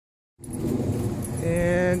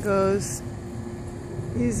goes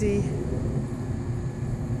Izzy.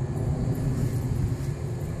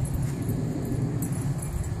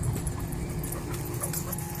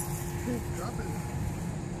 Drop it.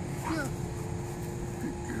 Yeah.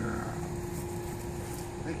 Good girl.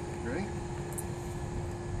 Hey, ready?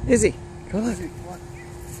 Izzy, go look. Izzy, come on.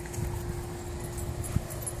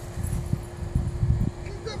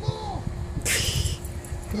 Keep the ball.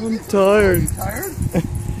 I'm tired. You tired?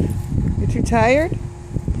 You too tired?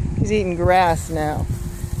 He's eating grass now.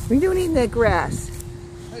 What are you doing eating that grass?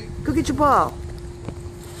 Hey. Go get your ball.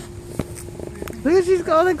 Look at she's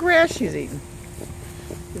got all the grass she's eating.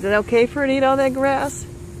 Is it okay for her to eat all that grass?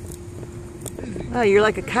 Oh, you're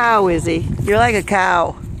like a cow, Izzy. You're like a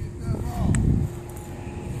cow.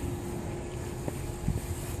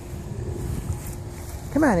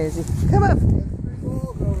 Come on, Izzy. Come up.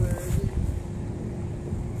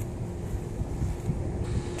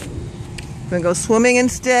 Gonna go swimming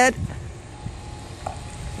instead?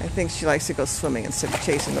 I think she likes to go swimming instead of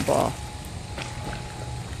chasing the ball.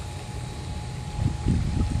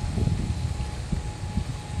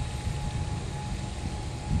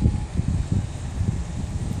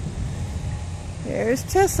 There's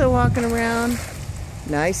Tesa walking around.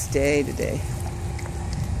 Nice day today.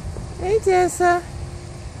 Hey, Tesa.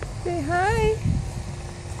 Say hi.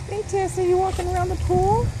 Hey, Tesa, you walking around the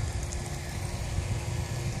pool?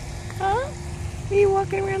 Huh? Are you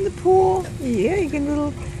walking around the pool? Yeah, you get a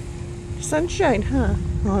little sunshine, huh?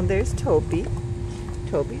 Oh, there's Tobie.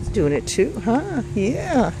 Tobie's doing it too, huh?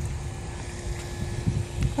 Yeah.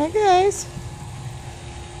 Hi, guys.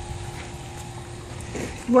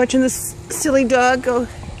 Watching this silly dog go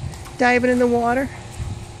diving in the water.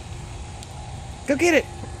 Go get it.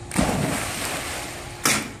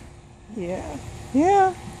 Yeah.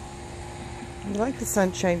 Yeah. You like the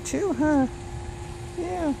sunshine too, huh?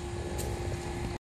 Yeah.